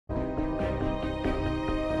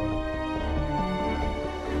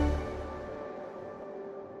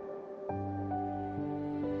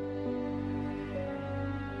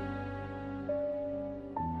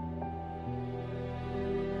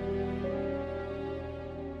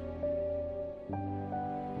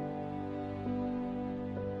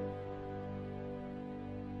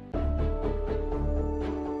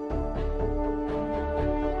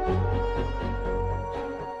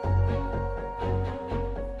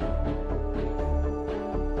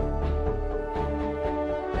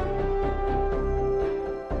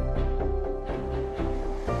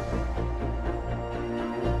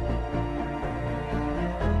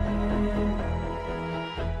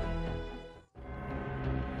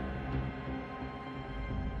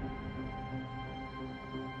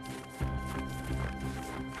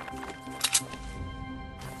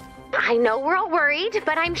I know we're all worried,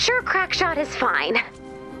 but I'm sure Crackshot is fine.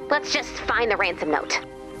 Let's just find the ransom note.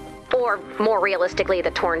 Or, more realistically,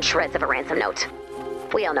 the torn shreds of a ransom note.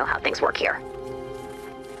 We all know how things work here.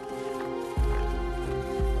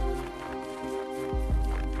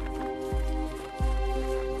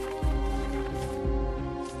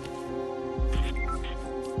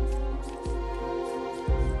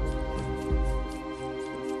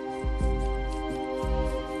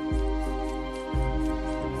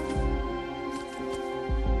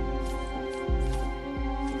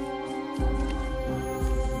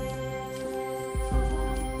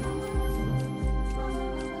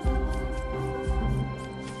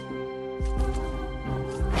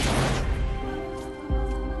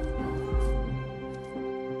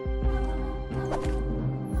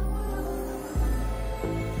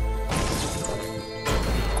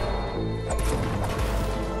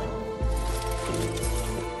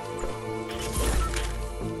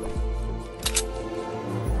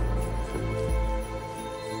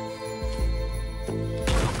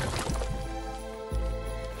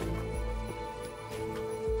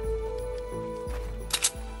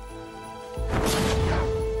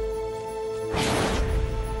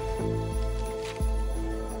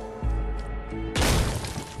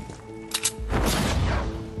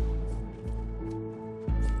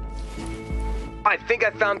 I think I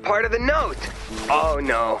found part of the note. Oh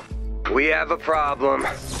no, we have a problem.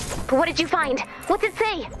 What did you find? What's it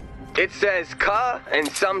say? It says "ka" and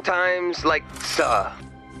sometimes like "sa."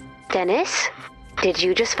 Dennis, did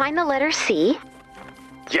you just find the letter C?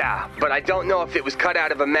 Yeah, but I don't know if it was cut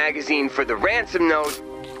out of a magazine for the ransom note,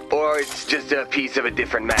 or it's just a piece of a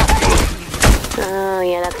different magazine. Oh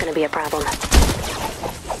yeah, that's gonna be a problem.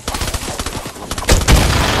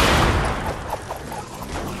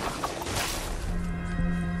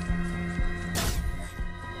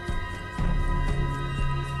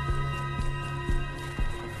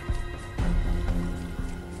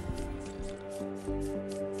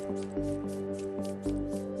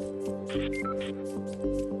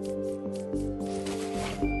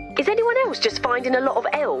 Is anyone else just finding a lot of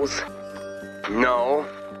L's? No.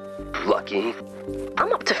 Lucky.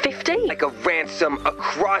 I'm up to 15. Like a ransom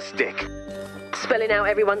acrostic. Spelling out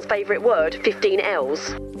everyone's favourite word, 15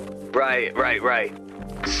 L's. Right.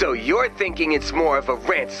 So you're thinking it's more of a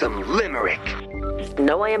ransom limerick?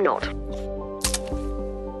 No, I am not.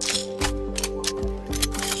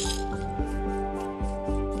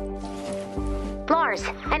 Lars,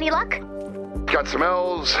 any luck? Got some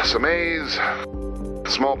L's, some A's, a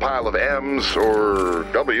small pile of M's or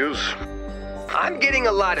W's. I'm getting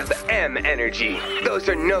a lot of M energy. Those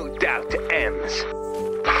are no doubt M's.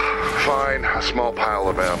 Fine, a small pile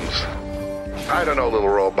of M's. I don't know, little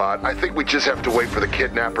robot. I think we just have to wait for the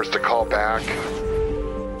kidnappers to call back.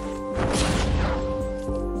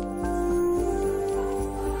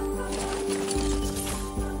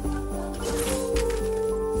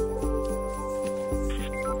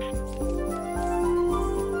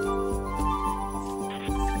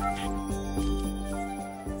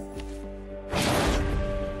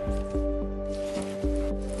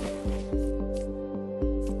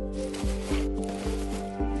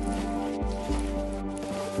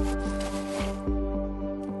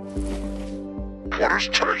 What is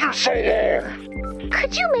taking so long?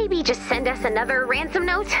 Could you maybe just send us another ransom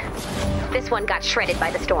note? This one got shredded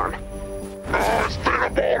by the storm. I stayed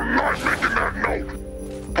up all night making that note.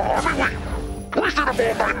 Anyway, we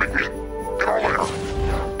stayed up all night making it. Get all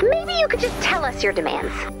later. Maybe you could just tell us your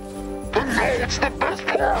demands. The note's the best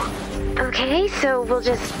part. Okay, so we'll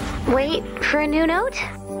just wait for a new note?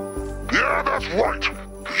 Yeah, that's right.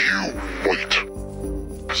 You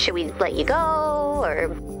wait. Should we let you go,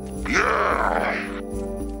 or... Yeah.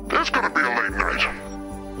 It's gonna be a late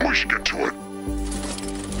night. We should get to it.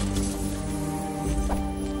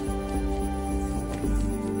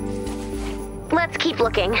 Let's keep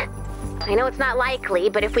looking. I know it's not likely,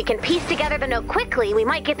 but if we can piece together the note quickly, we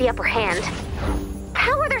might get the upper hand.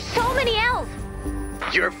 How are there so many L's?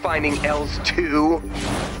 You're finding L's too?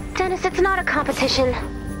 Dennis, it's not a competition.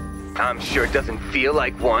 I'm sure it doesn't feel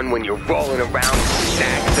like one when you're rolling around with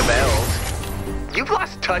stacks of L's. You've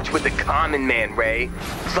lost touch with the common man, Ray.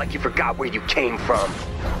 It's like you forgot where you came from.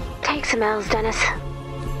 Take some L's, Dennis.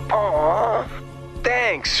 Aww.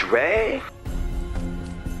 Thanks, Ray.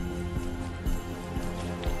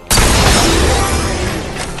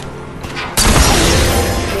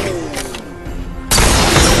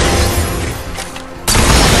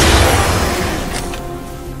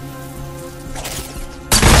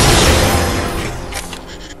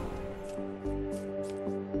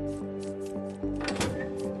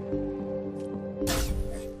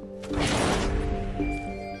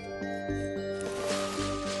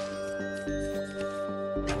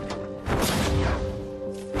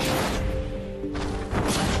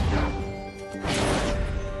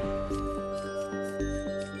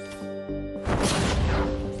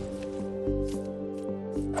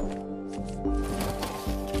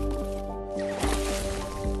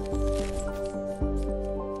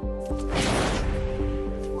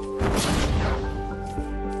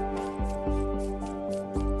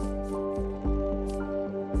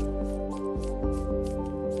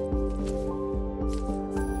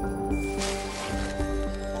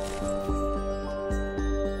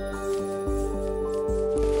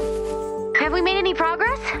 Any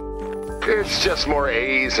progress? It's just more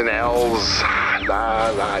A's and L's.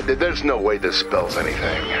 There's no way this spells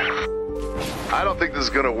anything. I don't think this is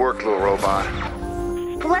gonna work, little robot.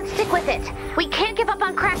 Let's stick with it. We can't give up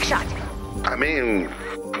on Crackshot. I mean,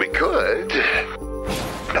 we could.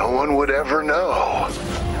 No one would ever know.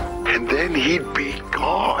 And then he'd be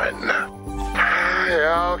gone.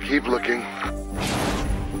 Yeah, I'll keep looking.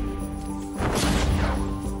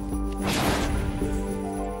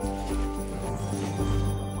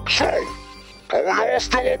 So, are we all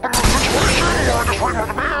still open to the situation, or I just wait my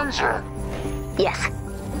demands, or? Yes.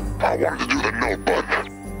 I wanted to do the note, but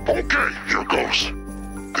okay, here goes.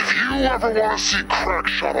 If you ever want to see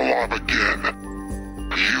Crackshot alive again,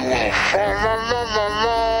 you will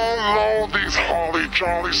follow these holly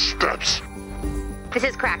jolly steps. This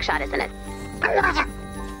is Crackshot, isn't it? What is it?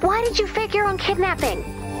 Why did you fake your own kidnapping?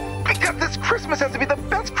 Because this Christmas has to be the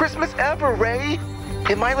best Christmas ever, Ray.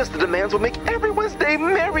 And my list of demands will make everyone's day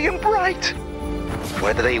merry and bright.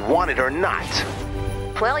 Whether they want it or not.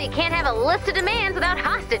 Well, you can't have a list of demands without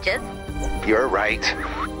hostages. You're right.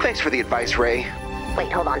 Thanks for the advice, Ray.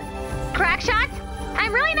 Wait, hold on. Crackshot?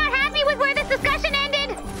 I'm really not happy with where this discussion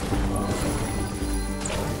ended.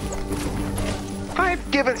 I've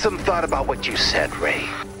given some thought about what you said, Ray.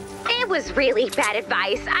 It was really bad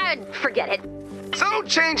advice. I'd forget it. So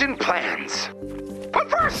changing plans. But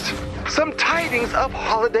first, some tidings of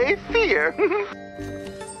holiday fear.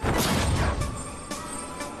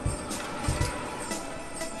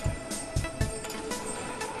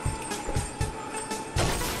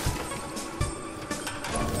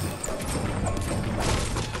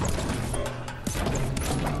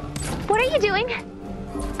 What are you doing?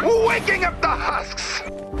 Waking up the husks.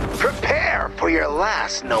 Prepare for your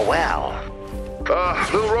last Noel.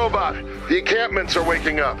 Little robot, the encampments are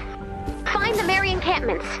waking up. Find the merry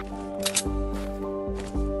encampments.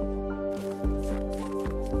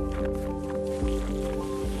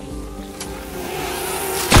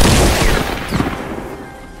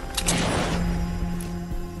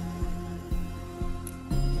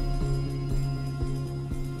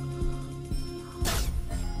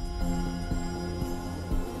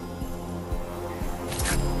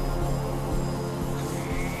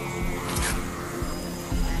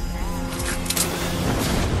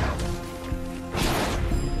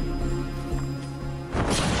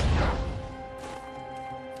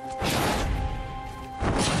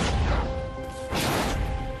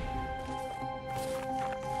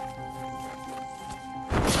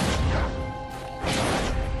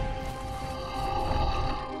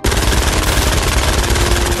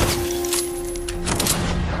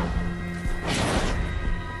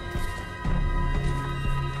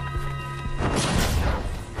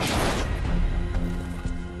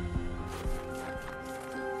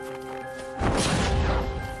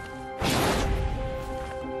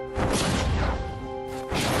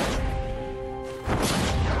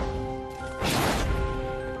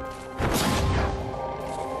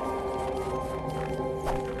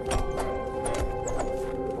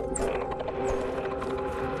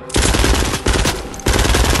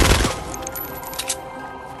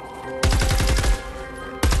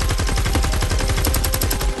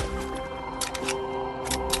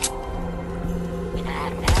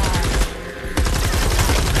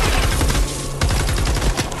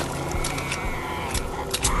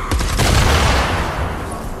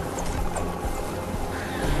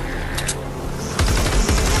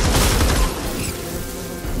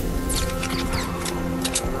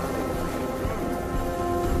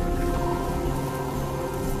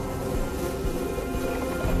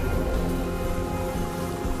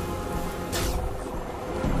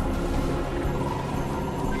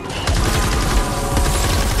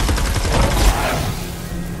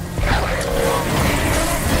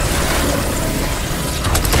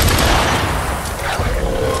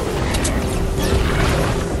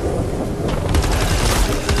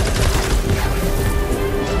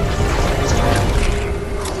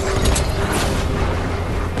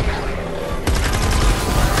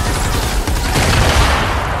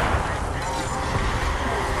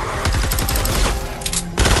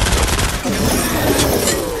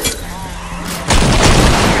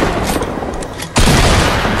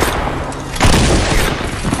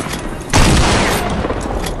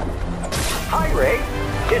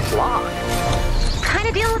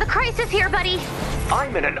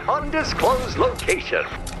 I'm in an undisclosed location.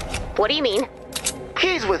 What do you mean?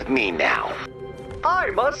 He's with me now.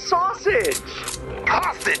 I'm a sausage!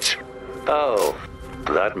 Hostage! Oh,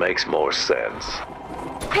 that makes more sense.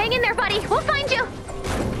 Hang in there, buddy. We'll find you.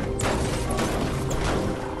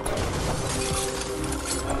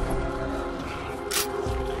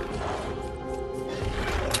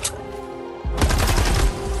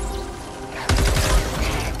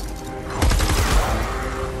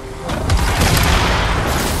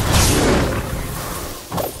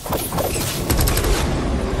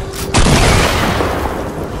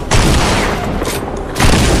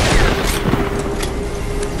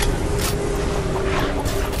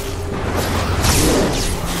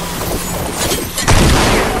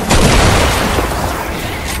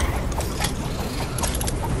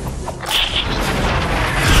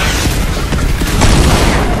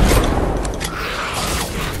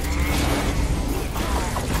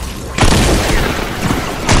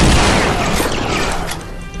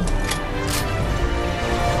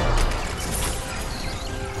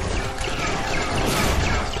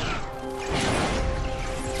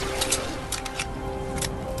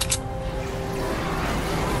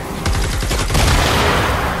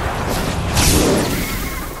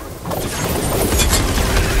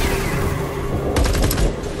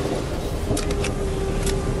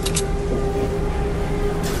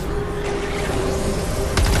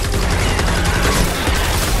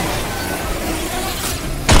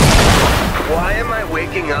 am I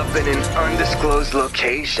waking up in an undisclosed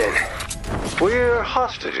location? We're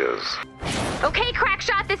hostages. Okay,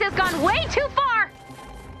 Crackshot, this has gone way too far!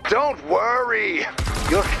 Don't worry.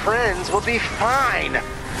 Your friends will be fine.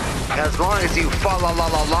 As long as you follow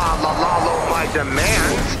my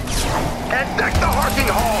demands and deck the harking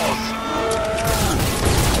halls.